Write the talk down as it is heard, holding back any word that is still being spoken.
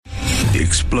The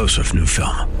explosive new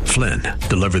film, Flynn,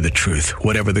 deliver the truth,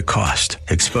 whatever the cost,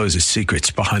 exposes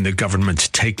secrets behind the government's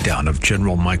takedown of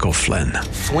General Michael Flynn.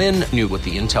 Flynn knew what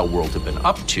the intel world had been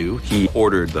up to. He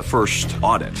ordered the first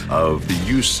audit of the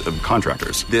use of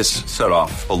contractors. This set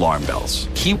off alarm bells.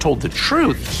 He told the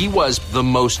truth. He was the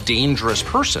most dangerous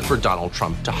person for Donald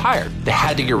Trump to hire. They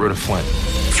had to get rid of Flynn.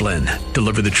 Flynn,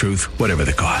 deliver the truth, whatever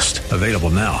the cost. Available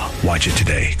now. Watch it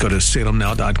today. Go to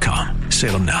salemnow.com.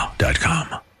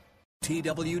 salemnow.com.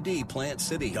 TWD Plant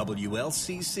City,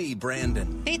 WLCC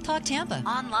Brandon. Faith Talk Tampa.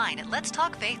 Online at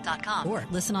letstalkfaith.com. Or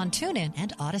listen on TuneIn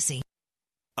and Odyssey.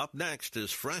 Up next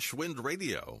is Fresh Wind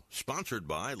Radio, sponsored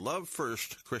by Love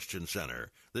First Christian Center.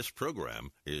 This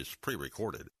program is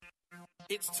pre-recorded.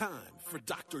 It's time for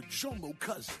Dr. Jomo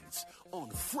Cousins on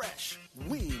Fresh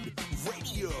Wind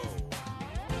Radio.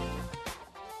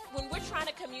 When we're trying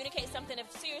to communicate something,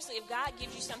 if God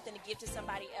gives you something to give to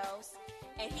somebody else,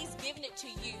 and he's given it to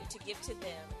you to give to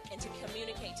them and to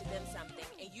communicate to them something,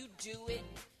 and you do it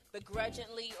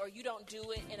begrudgingly or you don't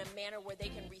do it in a manner where they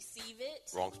can receive it.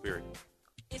 Wrong spirit.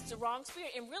 It's the wrong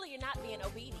spirit, and really you're not being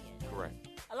obedient. Correct.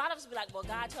 A lot of us be like, well,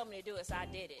 God told me to do it, so I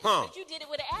did it. Huh. But you did it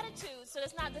with an attitude, so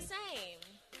it's not the same.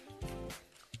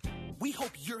 We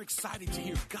hope you're excited to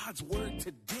hear God's word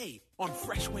today on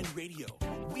Fresh Wind Radio.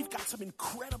 We've got some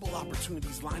incredible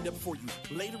opportunities lined up for you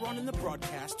later on in the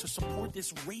broadcast to support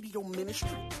this radio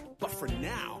ministry. But for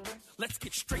now, let's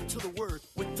get straight to the word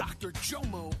with Dr.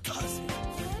 Jomo Cousins.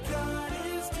 God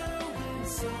is doing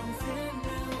something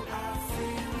new. I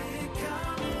feel it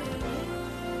coming.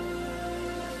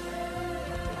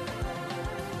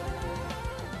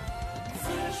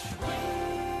 Fresh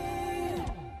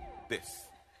Wind. This.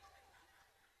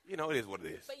 You know, it is what it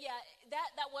is. But yeah,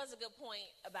 that was a good point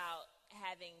about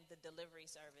having the delivery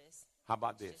service. How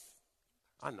about this?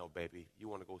 I know, baby. You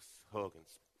want to go hug and...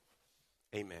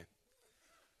 Amen.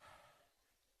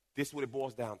 This is what it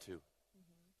boils down to.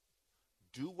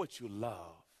 Mm-hmm. Do what you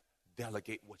love.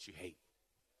 Delegate what you hate.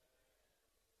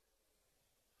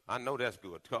 I know that's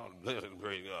good.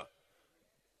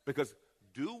 Because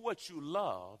do what you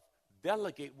love.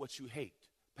 Delegate what you hate.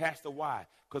 Pastor, why?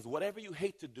 Because whatever you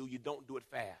hate to do, you don't do it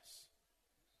fast.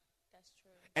 That's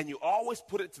true. And you always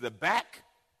put it to the back.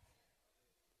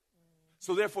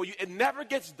 So therefore, it never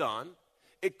gets done.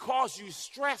 It causes you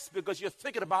stress because you're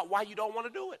thinking about why you don't want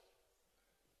to do it.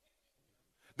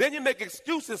 Then you make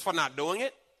excuses for not doing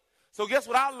it. So guess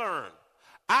what I learned?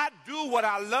 I do what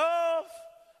I love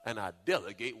and I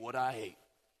delegate what I hate.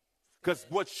 Because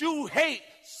what you hate,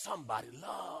 somebody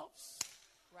loves.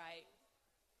 Right.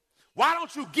 Why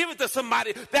don't you give it to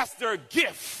somebody that's their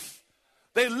gift?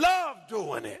 They love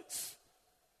doing it.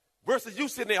 Versus you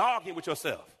sitting there arguing with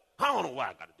yourself. I don't know why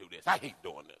I got to do this. I hate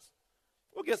doing this.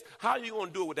 Well, guess how are you going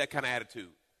to do it with that kind of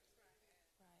attitude?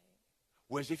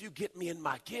 Whereas if you get me in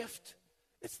my gift,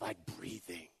 it's like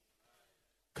breathing.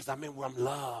 Because I'm in where I'm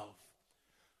loved.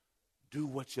 Do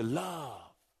what you love.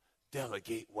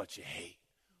 Delegate what you hate.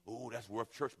 Ooh, that's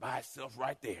worth church by itself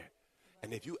right there.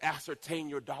 And if you ascertain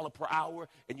your dollar per hour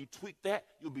and you tweak that,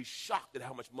 you'll be shocked at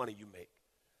how much money you make.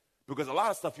 Because a lot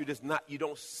of stuff you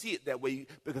don't see it that way.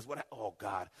 Because oh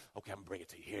God, okay, I'm going to bring it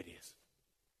to you. Here it is.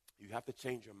 You have to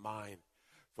change your mind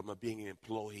from being an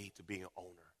employee to being an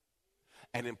owner.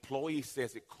 An employee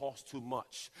says it costs too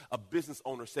much. A business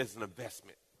owner says it's an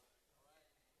investment.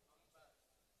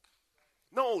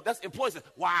 No, that's employee says,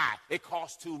 why? It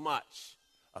costs too much.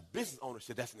 A business owner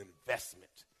said that's an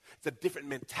investment. It's a different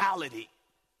mentality.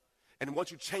 And once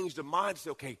you change the mind, you say,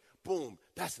 okay, boom,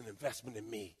 that's an investment in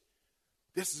me.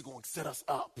 This is going to set us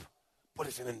up, but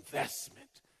it's an investment.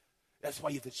 That's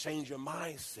why you have to change your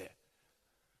mindset.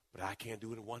 But I can't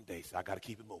do it in one day, so I got to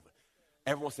keep it moving.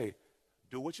 Everyone say,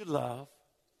 do what you love,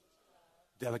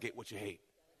 delegate what you hate.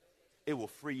 It will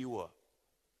free you up.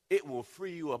 It will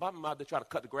free you up. I'm out there trying to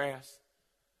cut the grass.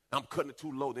 I'm cutting it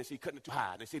too low. They say cutting it too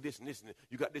high. They say this and this and this.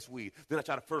 You got this weed. Then I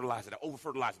try to fertilize it. I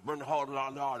over-fertilize it. Burn the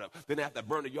yard up. Then I have to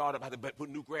burn the yard up. I have to put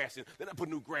new grass in. Then I put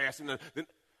new grass in. Then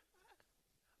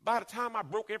by the time I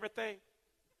broke everything,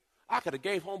 I could have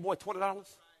gave homeboy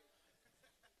 $20.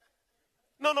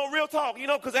 No, real talk.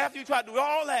 Because after you try to do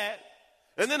all that,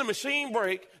 and then the machine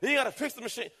break, then you got to fix the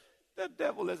machine. The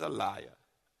devil is a liar.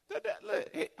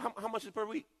 Hey, how much is per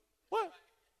week? What?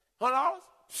 $100?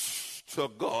 To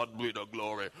God be the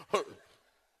glory.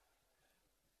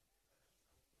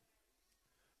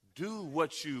 Do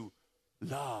what you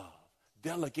love.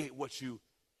 Delegate what you,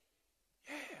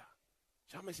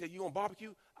 Somebody said, you on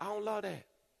barbecue? I don't love that.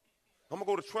 I'm going to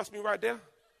go to Trust Me right there. I'm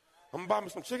going to buy me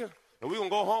some chicken, and we're going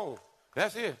to go home.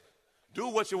 That's it. Do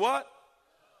what you what?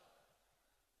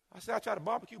 I said, I try to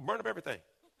barbecue, burn up everything.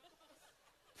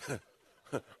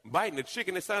 Biting the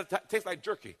chicken, it tastes like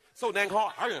jerky. So dang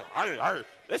hard.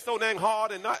 It's so dang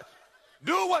hard and not.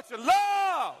 Do what you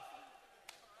love.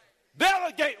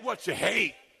 Delegate what you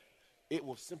hate. It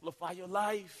will simplify your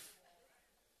life.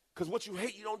 Because what you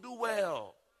hate, you don't do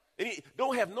well. And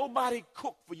don't have nobody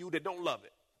cook for you that don't love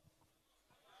it.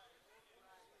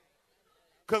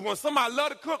 Because when somebody love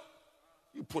to cook,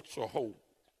 you put your whole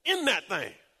in that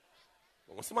thing.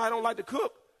 But when somebody don't like to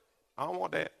cook, I don't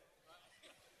want that.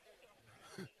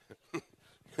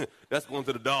 That's going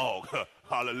to the dog.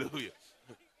 Hallelujah.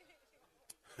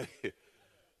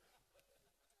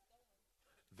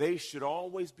 They should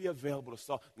always be available to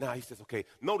solve. Now he says, okay,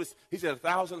 notice he said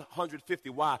 1,000, 150.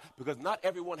 Why? Because not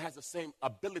everyone has the same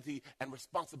ability and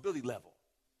responsibility level.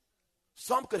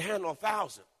 Some could handle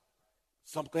 1,000.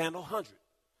 Some could handle 100.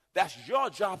 That's your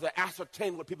job to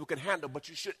ascertain what people can handle, but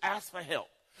you should ask for help.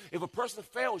 If a person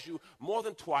fails you more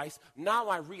than twice, now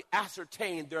I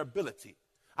re-ascertain their ability.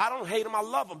 I don't hate them, I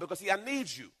love them because, see, I need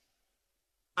you.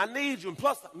 I need you. And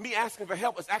plus, me asking for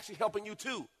help is actually helping you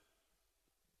too.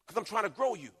 Because I'm trying to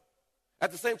grow you.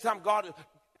 At the same time, God,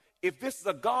 if this is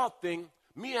a God thing,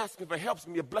 me asking for help is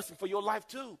going to be a blessing for your life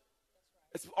too.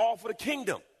 It's all for the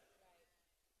kingdom.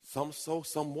 Some sow,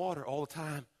 some water all the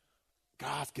time.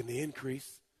 God's getting the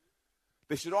increase.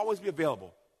 They should always be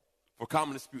available for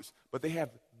common disputes, but they have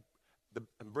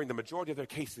bring the majority of their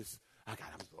cases. I'm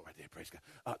going to go right there, praise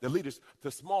God. The leaders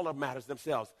to smaller matters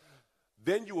themselves.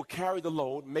 Then you will carry the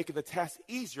load, making the task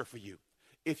easier for you.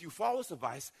 If you follow this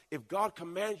advice, if God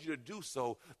commands you to do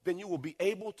so, then you will be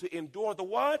able to endure the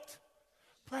what?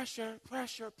 Pressure.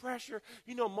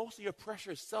 You know, most of your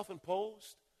pressure is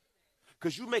self-imposed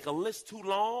because you make a list too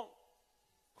long.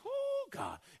 Oh,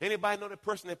 God. Anybody know that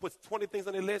person that puts 20 things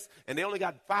on their list and they only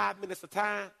got 5 minutes of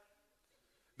time?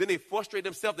 Then they frustrate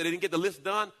themselves that they didn't get the list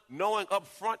done, knowing up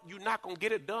front you're not going to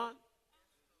get it done.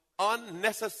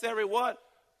 Unnecessary what?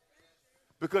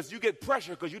 Because you get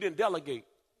pressure because you didn't delegate.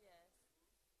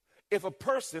 If a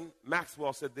person,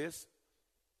 Maxwell said this.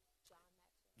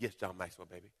 Yes, John Maxwell,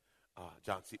 baby.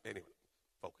 John C. Anyway,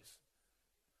 focus.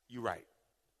 You're right.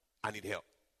 I need help.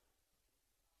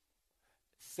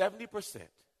 70%.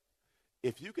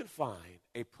 If you can find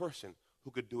a person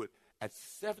who could do it at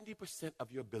 70%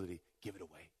 of your ability, give it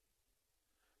away.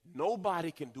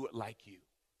 Nobody can do it like you.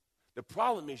 The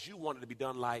problem is you want it to be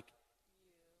done like you.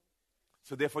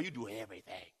 So therefore you do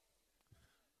everything.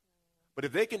 But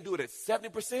if they can do it at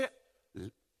 70%, yeah,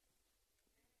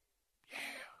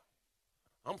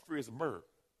 I'm free as a bird.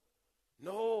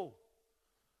 No,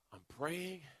 I'm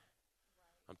praying.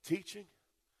 I'm teaching.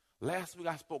 Last week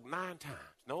I spoke 9 times.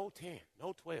 No, 10.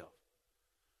 No, 12.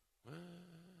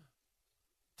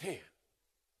 10.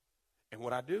 And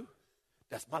what I do,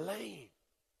 that's my lane.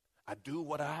 I do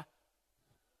what I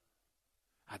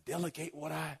delegate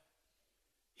what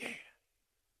yeah.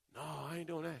 No, I ain't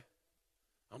doing that.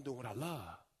 I'm doing what I love.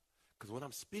 Because when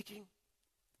I'm speaking,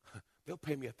 they'll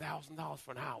pay me $1,000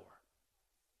 for an hour.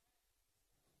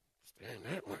 Stand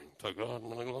that way. To God,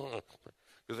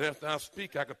 because after I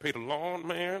speak, I could pay the lawn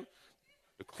man,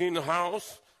 to clean the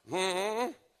house,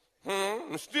 and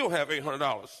still have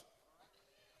 $800.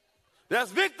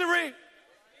 That's victory.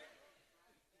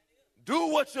 Do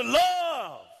what you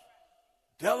love.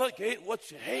 Delegate what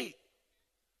you hate.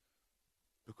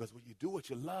 Because when you do what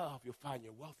you love, you'll find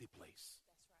your wealthy place.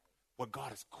 What God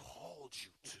has called you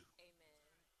to.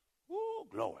 Amen. Woo,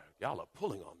 glory. Y'all are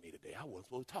pulling on me today. I wasn't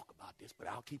supposed to talk about this, but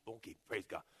I'll keep on keeping. Praise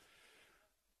God.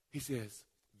 He says,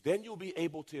 then you'll be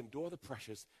able to endure the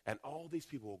pressures, and all these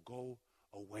people will go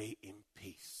away in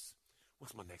peace.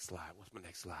 What's my next slide?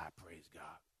 Praise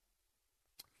God.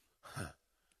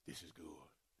 This is good.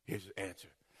 Here's the answer.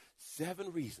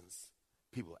 7 reasons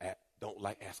people don't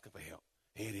like asking for help.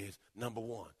 Here it is. Number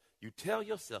 1, you tell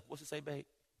yourself, what's it say, babe?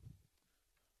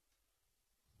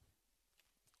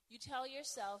 You tell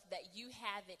yourself that you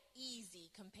have it easy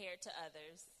compared to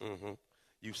others. Mm-hmm.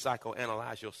 You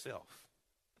psychoanalyze yourself.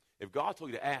 If God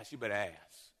told you to ask, you better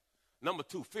ask. Number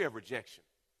 2, fear of rejection.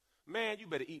 Man, you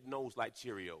better eat no's like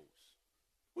Cheerios.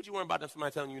 What you worrying about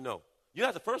somebody telling you no? You're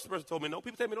not the first person who told me no.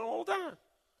 People tell me no all the time.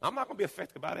 I'm not going to be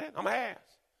affected by that. I'm going to ask.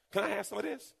 Can I have some of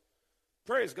this?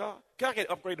 Praise God. Can I get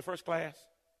an upgrade to first class?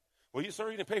 Well, you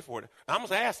didn't pay for it. I'm going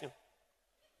to ask him.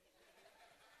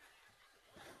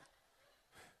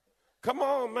 Come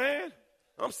on, man.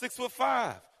 I'm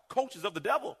 6'5", coaches of the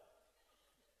devil.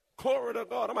 Glory to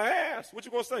God. I'm going to ask. What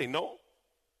you going to say? No.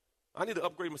 I need to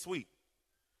upgrade my suite.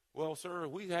 Well, sir,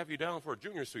 we have you down for a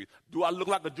junior suite. Do I look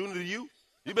like a junior to you?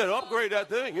 You better upgrade that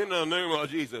thing in the name of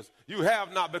Jesus. You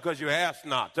have not because you ask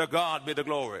not. To God be the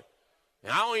glory.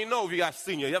 And I don't even know if you got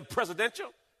senior. You have presidential?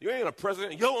 You ain't a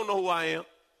president. You don't know who I am.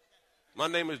 My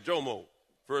name is Jomo,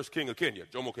 first king of Kenya,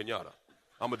 Jomo Kenyatta.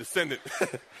 I'm a descendant.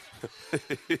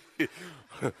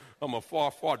 I'm a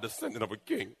far, far descendant of a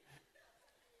king.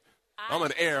 I'm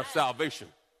an heir of salvation.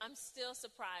 I'm still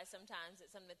surprised sometimes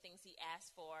at some of the things he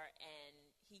asks for and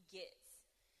he gets.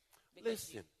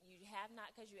 Listen. You have not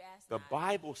because you ask The not.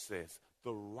 Bible says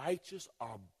the righteous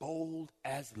are bold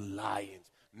as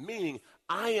lions, meaning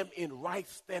I am in right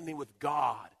standing with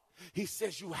God. He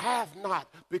says you have not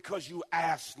because you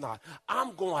ask not.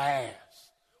 I'm going to ask.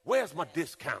 Where's my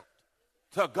discount?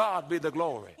 To God be the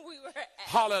glory.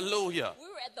 Hallelujah. We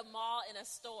were at the mall in a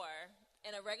store,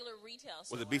 in a regular retail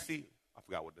store. Was it BC? I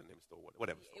forgot what the name of the store was.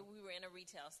 Whatever store. We were in a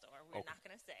retail store. We're not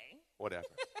going to say.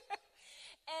 Whatever.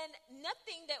 And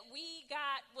nothing that we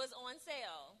got was on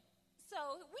sale.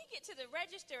 So we get to the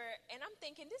register, and I'm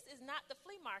thinking, this is not the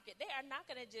flea market. They are not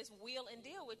going to just wheel and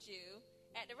deal with you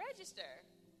at the register.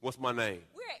 What's my name?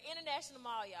 We're at International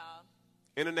Mall, y'all.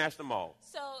 International Mall.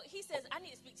 So he says, I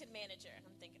need to speak to the manager. And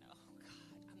I'm thinking, oh, God,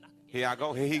 I'm not going to get Here I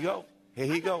go. Here he go. Here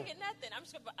he go. I'm not going to get nothing.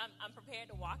 I'm prepared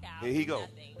to walk out. Here he go.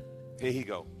 Nothing. Here he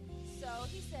go. So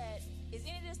he said, is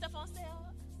any of this stuff on sale?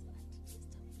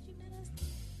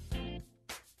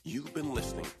 You've been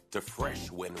listening to Fresh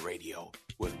Wind Radio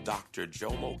with Dr.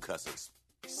 Jomo Cousins,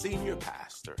 Senior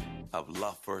Pastor of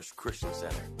Love First Christian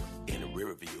Center in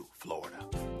Riverview, Florida.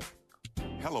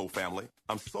 Hello, family.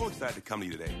 I'm so excited to come to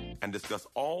you today and discuss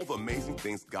all the amazing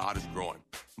things God is growing.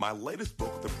 My latest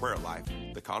book, The Prayer Life,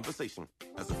 The Conversation,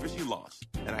 has officially launched,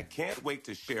 and I can't wait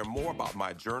to share more about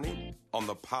my journey on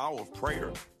the power of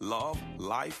prayer, love,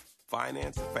 life,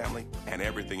 finance, family, and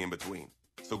everything in between.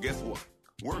 So guess what?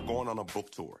 We're going on a book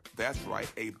tour. That's right,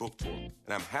 a book tour.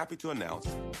 And I'm happy to announce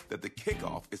that the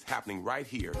kickoff is happening right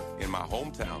here in my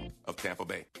hometown of Tampa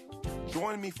Bay.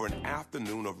 Join me for an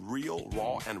afternoon of real,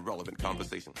 raw, and relevant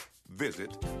conversation.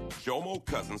 Visit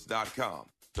JomoCousins.com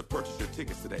to purchase your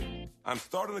tickets today. I'm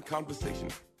starting a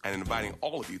conversation and inviting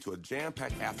all of you to a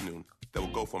jam-packed afternoon that will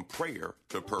go from prayer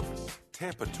to purpose.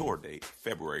 Tampa tour date,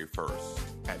 February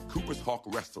 1st at Cooper's Hawk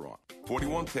Restaurant,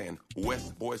 4110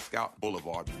 West Boy Scout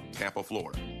Boulevard, Tampa,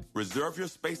 Florida. Reserve your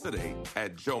space today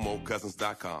at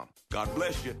JomoCousins.com. God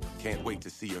bless you. Can't wait to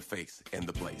see your face in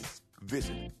the place.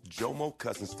 Visit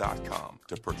JomoCousins.com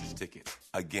to purchase tickets.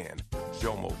 Again,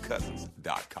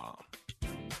 JomoCousins.com.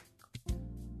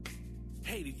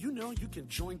 Hey, did you know you can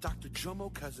join Dr.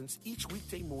 Jomo Cousins each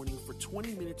weekday morning for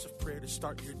 20 minutes of prayer to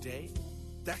start your day?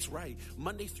 That's right.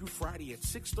 Monday through Friday at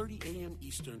 6:30 a.m.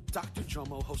 Eastern, Dr.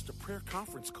 Jomo hosts a prayer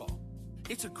conference call.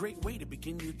 It's a great way to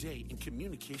begin your day in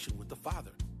communication with the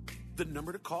Father. The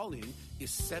number to call in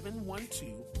is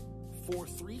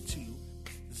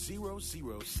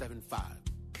 712-432-0075.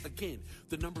 Again,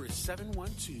 the number is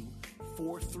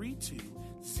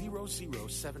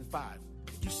 712-432-0075.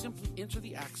 You simply enter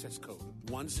the access code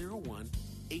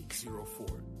 101804.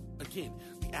 Again,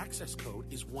 the access code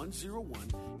is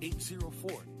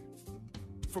 101804.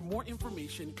 For more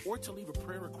information or to leave a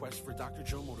prayer request for Dr.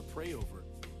 Jomo to pray over,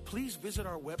 please visit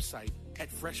our website at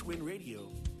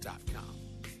freshwindradio.com.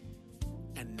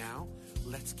 And now,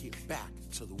 let's get back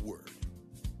to the Word.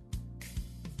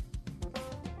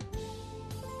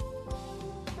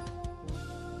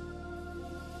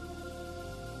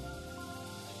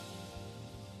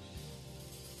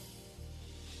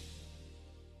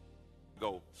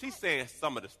 She's saying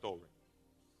some of the story.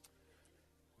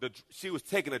 She was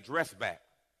taking a dress back.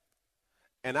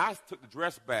 And I took the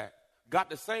dress back, got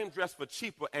the same dress for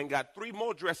cheaper, and got 3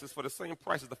 more dresses for the same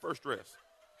price as the first dress.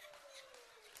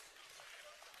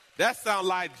 That sounds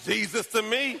like Jesus to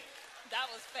me. That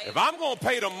was fair. If I'm going to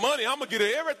pay the money, I'm going to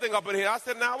get everything up in here. I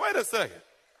said, now, wait a second.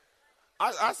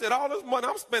 I said, all this money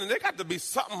I'm spending, there got to be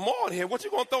something more in here. What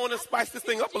you going to throw in and spice this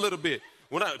thing up a little bit?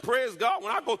 Praise God, when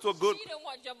I go to a good... You didn't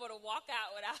want Jumbo to walk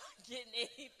out without getting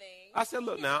anything. I said,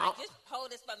 look now. Like, just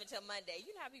hold this for me until Monday.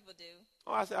 You know how people do.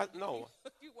 Oh, I said, no.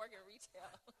 You work in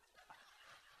retail.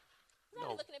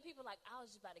 No. I'm looking at people like, I was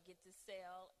just about to get this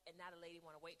sale, and now the lady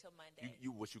want to wait till Monday.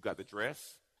 You got the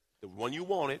dress, the one you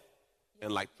wanted,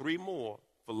 and like 3 more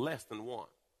for less than 1.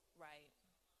 Right.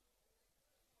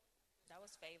 That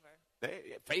was favor.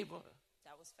 Favor.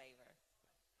 That was favor.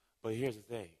 But here's the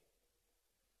thing.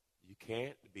 You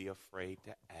can't be afraid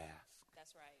to ask.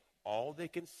 That's right. All they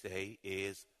can say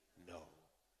is no.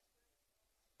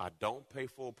 I don't pay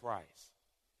full price.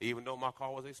 Even though my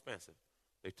car was expensive,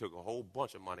 they took a whole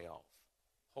bunch of money off.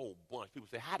 Whole bunch. People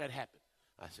say, how'd that happen?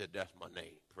 I said, that's my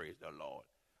name. Praise the Lord.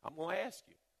 I'm going to ask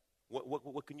you,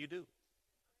 what can you do?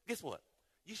 Guess what?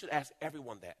 You should ask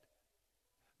everyone that.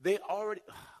 They already,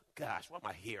 gosh, why am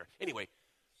I here? Anyway,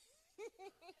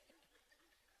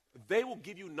 they will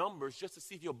give you numbers just to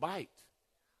see if you'll bite.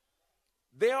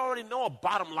 They already know a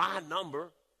bottom line number.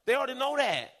 They already know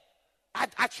that.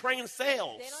 I train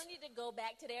sales. They don't need to go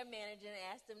back to their manager and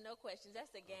ask them no questions.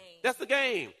 That's the game. That's the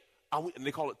game. And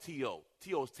they call it TO.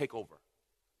 TO is takeover.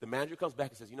 The manager comes back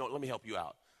and says, let me help you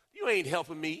out. You ain't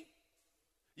helping me.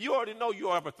 You already know you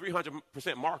have a 300%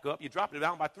 markup. You dropped it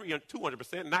down by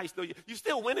 200%. Now you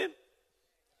still winning.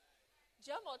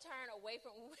 Jumbo turned away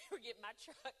from, when we were getting my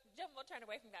truck, Jumbo turned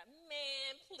away from God.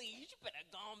 Man, please, you better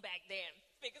go on back there and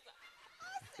figure something.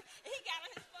 He got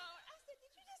on his phone. I said,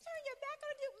 did you just turn your back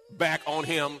on him? Back on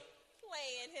him.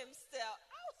 Playing himself.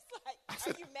 I was like,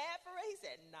 are you mad for it? He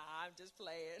said, nah, I'm just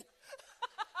playing.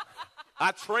 I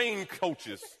train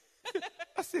coaches.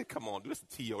 I said, come on, dude, that's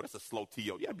a TO. That's a slow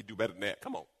TO. You got to do better than that.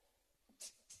 Come on.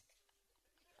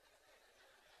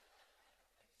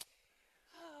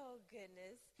 Oh,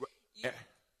 goodness.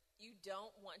 You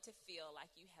don't want to feel like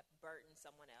you have burdened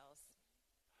someone else.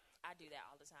 I do that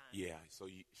all the time. Yeah, so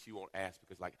she won't ask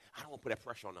because, I don't want to put that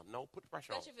pressure on them. No, put the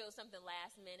pressure on them. Especially if it was something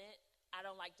last minute. I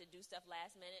don't like to do stuff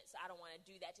last minute, so I don't want to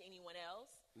do that to anyone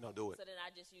else. No, do it. So then I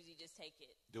usually just take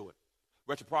it. Do it.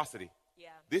 Reciprocity.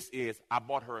 Yeah. This is, I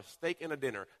bought her a steak and a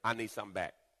dinner. I need something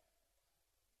back.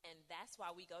 And that's why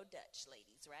we go Dutch,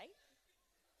 ladies, right?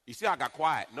 You see, I got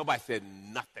quiet. Nobody said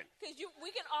nothing. Because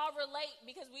we can all relate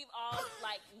because we've all,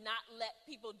 not let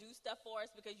people do stuff for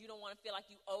us because you don't want to feel like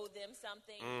you owe them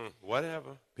something.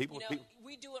 Whatever. People.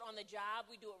 We do it on the job.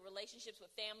 We do it in relationships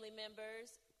with family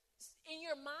members. In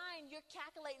your mind, you're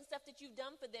calculating stuff that you've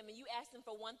done for them, and you ask them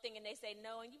for one thing, and they say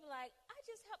no, and you be like, I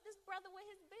just helped this brother with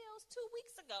his bills 2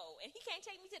 weeks ago, and he can't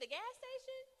take me to the gas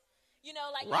station?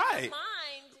 Right. In your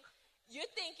mind, you're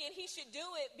thinking he should do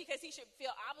it because he should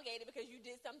feel obligated because you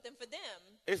did something for them.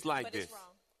 It's like but this. It's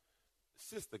wrong.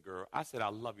 Sister girl, I said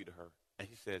I love you to her, and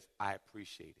she says, I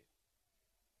appreciate it.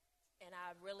 And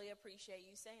I really appreciate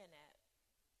you saying that.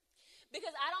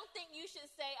 Because I don't think you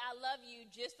should say I love you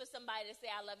just for somebody to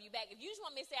say I love you back. If you just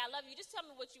want me to say I love you, just tell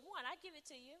me what you want. I give it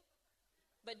to you.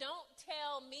 But don't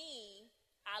tell me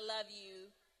I love you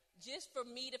just for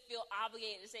me to feel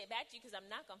obligated to say it back to you because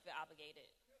I'm not going to feel obligated.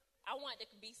 I want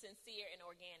it to be sincere and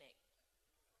organic.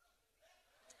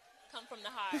 Come from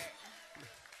the heart.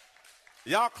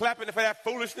 Y'all clapping for that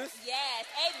foolishness? Yes.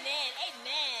 Amen.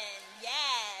 Amen.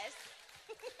 Yes.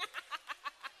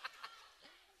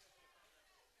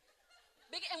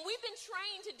 And we've been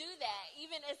trained to do that,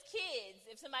 even as kids.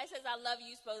 If somebody says, I love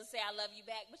you, you're supposed to say, I love you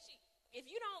back. But if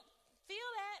you don't feel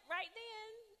that right then,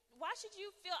 why should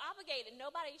you feel obligated?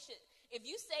 Nobody should. If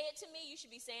you say it to me, you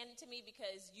should be saying it to me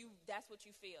because that's what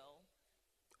you feel.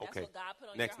 That's okay. what God put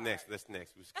on your heart. Next. We'll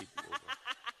just keep moving.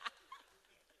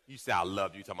 You say, I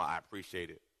love you. You're talking about, I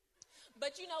appreciate it.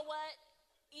 But you know what?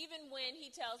 Even when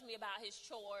he tells me about his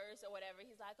chores or whatever,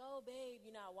 he's like, oh, babe,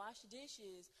 I washed the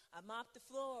dishes, I mopped the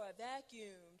floor, I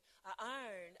vacuumed, I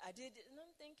ironed, I did it. And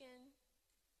I'm thinking,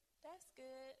 that's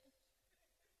good.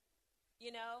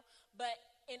 But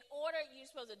in order, you're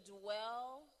supposed to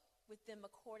dwell with them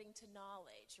according to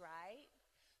knowledge, right?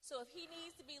 So if he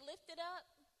needs to be lifted up,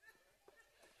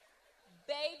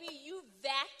 baby, you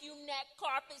vacuumed that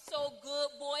carpet so good,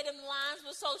 boy, them lines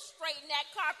were so straight in that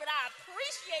carpet. I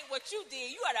appreciate what you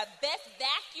did. You are the best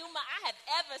vacuumer I have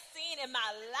ever seen in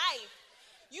my life.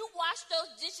 You washed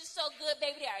those dishes so good,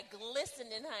 baby, they are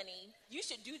glistening, honey. You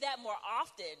should do that more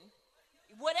often.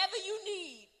 Whatever you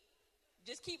need,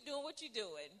 just keep doing what you're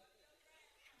doing.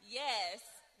 Yes.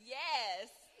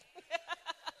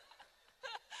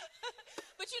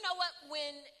 But you know what?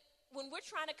 When we're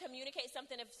trying to communicate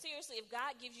something, if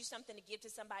God gives you something to give to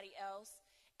somebody else,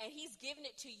 and he's given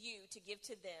it to you to give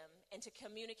to them and to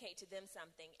communicate to them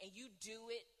something, and you do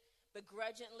it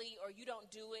begrudgingly or you don't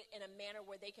do it in a manner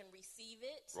where they can receive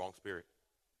it. Wrong spirit.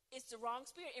 It's the wrong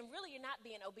spirit, and really you're not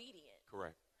being obedient.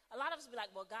 Correct. A lot of us be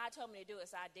like, well, God told me to do it,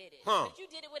 so I did it. Huh. But you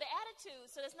did it with an attitude,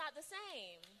 so it's not the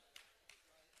same.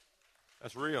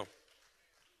 That's real.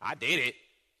 I did it.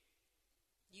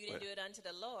 You didn't do it unto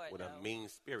the Lord, with though. a mean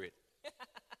spirit.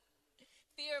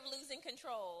 Fear of losing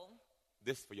control.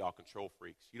 This is for y'all control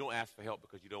freaks. You don't ask for help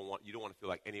because you don't want to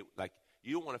feel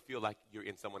you don't want to feel like you're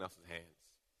in someone else's hands.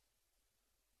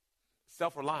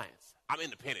 Self-reliance. I'm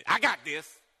independent. I got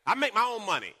this. I make my own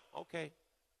money. Okay.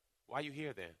 Why are you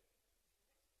here then?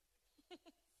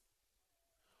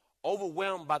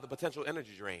 Overwhelmed by the potential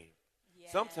energy drain.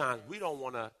 Yes. Sometimes we don't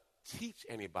want to teach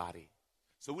anybody.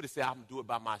 So we just say, I'm going to do it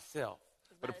by myself.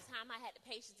 By the time I had the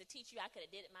patience to teach you, I could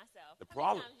have did it myself.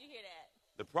 How many times did you hear that?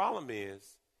 The problem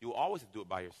is you will always have to do it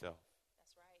by yourself.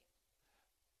 That's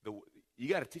right. You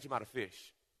got to teach them how to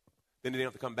fish. Then they don't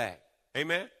have to come back.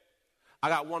 Amen? I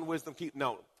got one wisdom.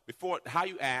 Before how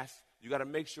you ask, you got to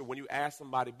make sure when you ask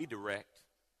somebody, be direct.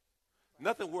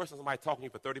 Nothing worse than somebody talking to you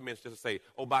for 30 minutes just to say,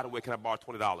 oh, by the way, can I borrow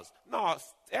 $20? No,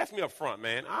 ask me up front,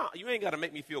 man. You ain't got to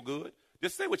make me feel good.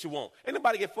 Just say what you want. Ain't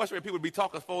nobody get frustrated. People be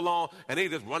talking so long, and they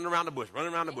just running around the bush.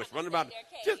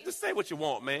 Just say what you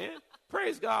want, man.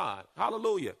 Praise God.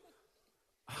 Hallelujah.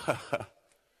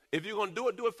 If you're going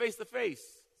to do it face to face.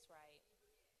 That's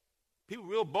right. People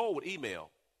real bold with email.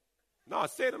 No,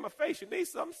 say it in my face. You need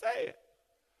something, say it.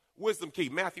 Wisdom key,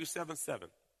 Matthew 7:7.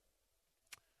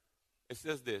 It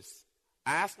says this: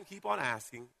 ask and keep on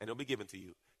asking, and it'll be given to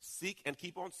you. Seek and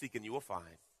keep on seeking, you will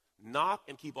find. Knock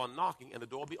and keep on knocking, and the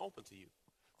door will be open to you.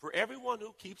 For everyone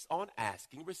who keeps on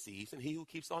asking receives, and he who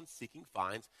keeps on seeking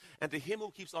finds, and to him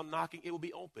who keeps on knocking, it will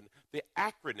be open. The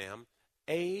acronym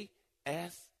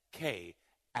ASK,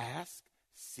 ask,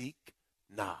 seek,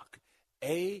 knock.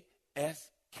 ASK.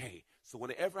 So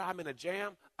whenever I'm in a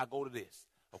jam, I go to this.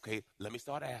 Okay, let me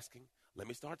start asking. Let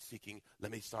me start seeking.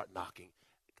 Let me start knocking.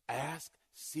 Ask,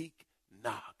 seek,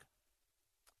 knock.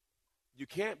 You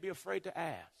can't be afraid to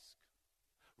ask.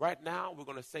 Right now, we're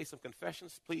going to say some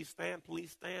confessions. Please stand.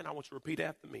 Please stand. I want you to repeat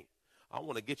after me. I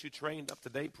want to get you trained up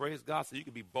today, praise God, so you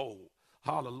can be bold.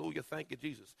 Hallelujah. Thank you,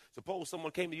 Jesus. Suppose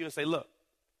someone came to you and say, look,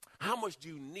 how much do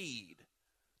you need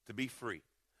to be free?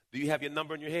 Do you have your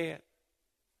number in your head?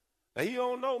 Now, you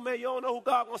don't know, man. You don't know who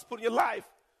God wants to put in your life.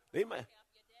 They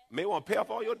may want to pay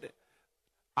off all your debt.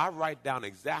 I write down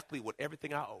exactly what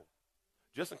everything I owe.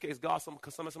 Just in case God, some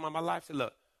in my life, say,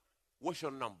 look, what's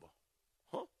your number?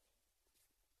 Huh?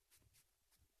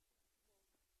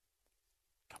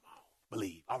 Come on,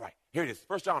 believe. All right, here it is.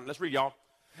 1 John, let's read, y'all.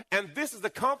 And this is the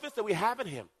confidence that we have in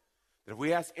him, that if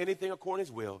we ask anything according to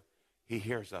his will, he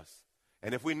hears us.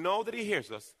 And if we know that he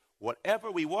hears us, whatever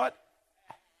we what?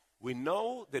 We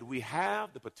know that we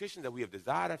have the petition that we have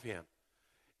desired of him.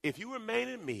 If you remain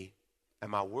in me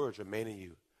and my words remain in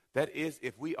you, that is,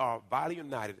 if we are vitally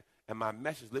united and my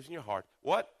message lives in your heart,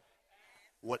 what?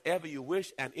 Whatever you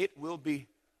wish, and it will be.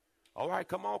 All right,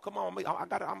 come on. I'm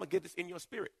going to get this in your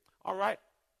spirit. All right.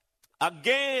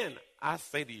 Again, I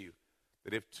say to you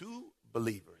that if two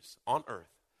believers on earth,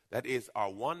 that is, are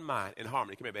one mind in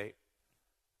harmony, come here, babe,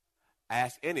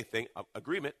 ask anything,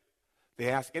 agreement, they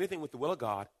ask anything with the will of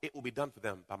God, it will be done for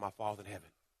them by my Father in heaven.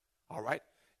 All right?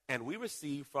 And we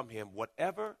receive from him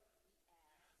whatever,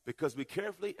 because we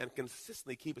carefully and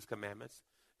consistently keep his commandments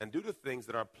and do the things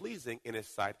that are pleasing in his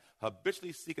sight,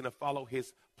 habitually seeking to follow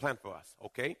his plan for us,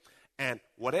 okay? And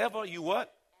whatever you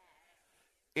what?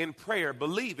 In prayer,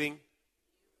 believing.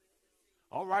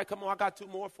 All right, come on, I got two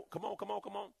more. Come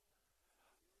on.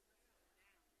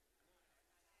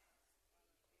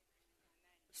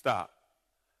 Stop.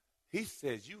 He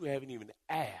says you haven't even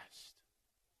asked.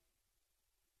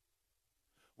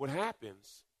 What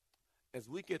happens as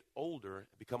we get older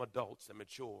and become adults and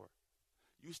mature,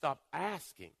 you stop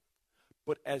asking.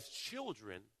 But as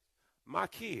children, my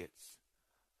kids,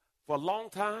 for a long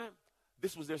time,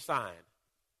 this was their sign.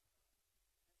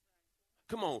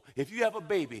 Come on, if you have a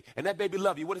baby and that baby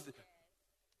loves you, what is it?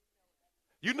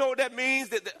 You know what that means?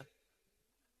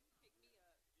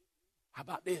 How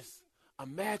about this?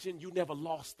 Imagine you never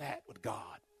lost that with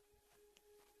God.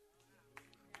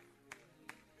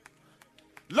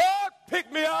 Lord,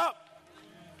 pick me up.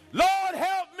 Lord,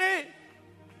 help me.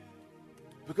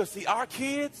 Because, see, our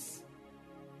kids,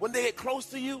 when they get close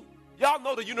to you, y'all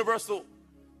know the universal.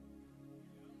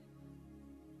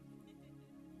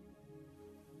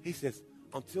 He says,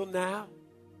 until now,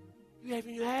 you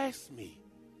haven't even asked me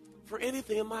for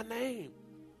anything in my name.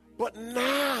 But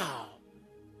now,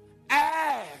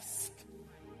 ask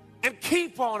and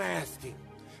keep on asking.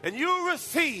 And you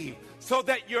receive so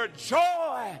that your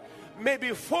joy may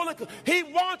be full. He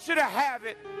wants you to have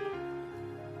it.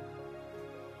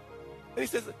 And he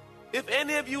says, if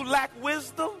any of you lack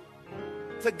wisdom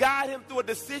to guide him through a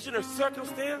decision or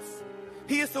circumstance,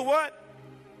 he is the what?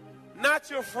 Not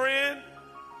your friend,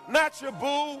 not your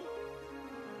boo.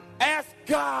 Ask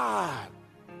God,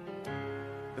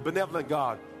 the benevolent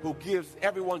God who gives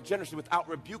everyone generously without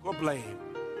rebuke or blame,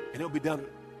 and it'll be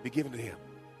given to him.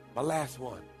 My last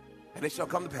one. And it shall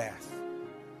come to pass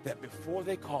that before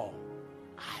they call,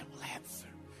 I will answer.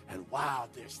 And while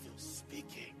they're still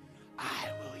speaking, I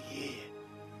will hear.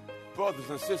 Brothers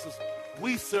and sisters,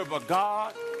 we serve a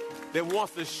God that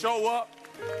wants to show up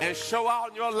and show out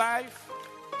in your life.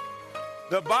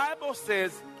 The Bible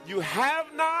says you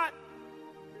have not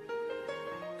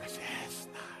because you ask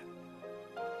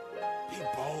not. Be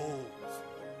bold.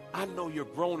 I know you're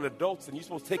grown adults and you're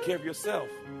supposed to take care of yourself.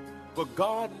 But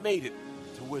God made it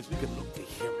to where we can look to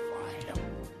him for our help.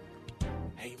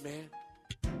 Amen.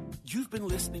 You've been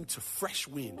listening to Fresh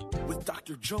Wind with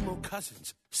Dr. Jomo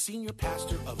Cousins, Senior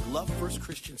Pastor of Love First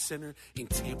Christian Center in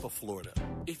Tampa, Florida.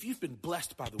 If you've been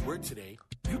blessed by the word today,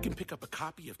 you can pick up a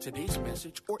copy of today's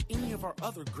message or any of our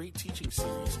other great teaching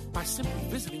series by simply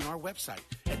visiting our website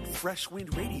at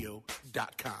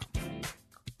freshwindradio.com.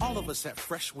 All of us at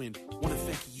Fresh Wind want to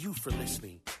thank you for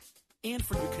listening and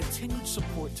for your continued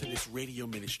support to this radio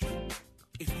ministry.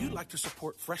 If you'd like to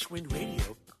support Fresh Wind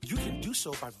Radio, you can do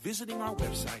so by visiting our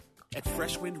website at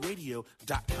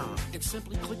freshwindradio.com and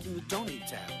simply clicking the Donate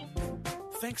tab.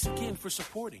 Thanks again for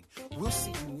supporting. We'll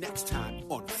see you next time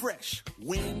on Fresh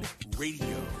Wind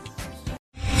Radio.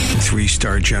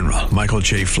 3-star General Michael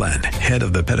J. Flynn, head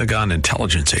of the Pentagon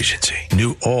Intelligence Agency,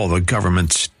 knew all the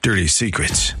government's dirty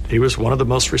secrets. He was one of the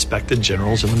most respected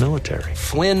generals in the military.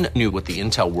 Flynn knew what the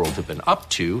intel world had been up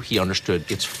to. He understood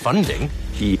its funding.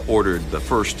 He ordered the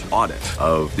first audit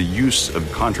of the use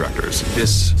of contractors.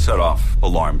 This set off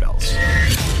alarm bells.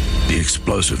 The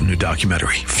explosive new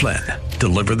documentary, Flynn,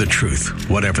 Deliver the Truth,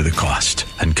 Whatever the Cost,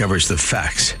 uncovers the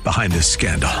facts behind this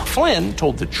scandal. Flynn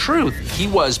told the truth. He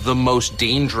was the most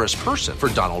dangerous person for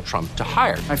Donald Trump to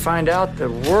hire. I find out the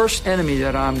worst enemy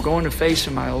that I'm going to face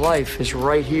in my life is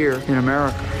right here in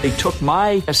America. They took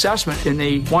my assessment and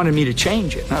they wanted me to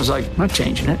change it. And I was like, I'm not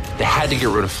changing it. They had to get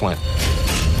rid of Flynn.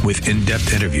 With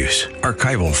in-depth interviews,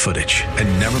 archival footage,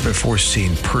 and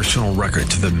never-before-seen personal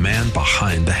records of the man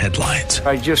behind the headlines.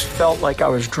 I just felt like I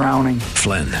was drowning.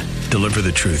 Flynn, Deliver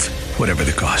the Truth, Whatever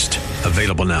the Cost.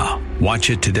 Available now.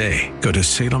 Watch it today. Go to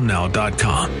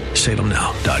salemnow.com.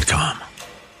 salemnow.com.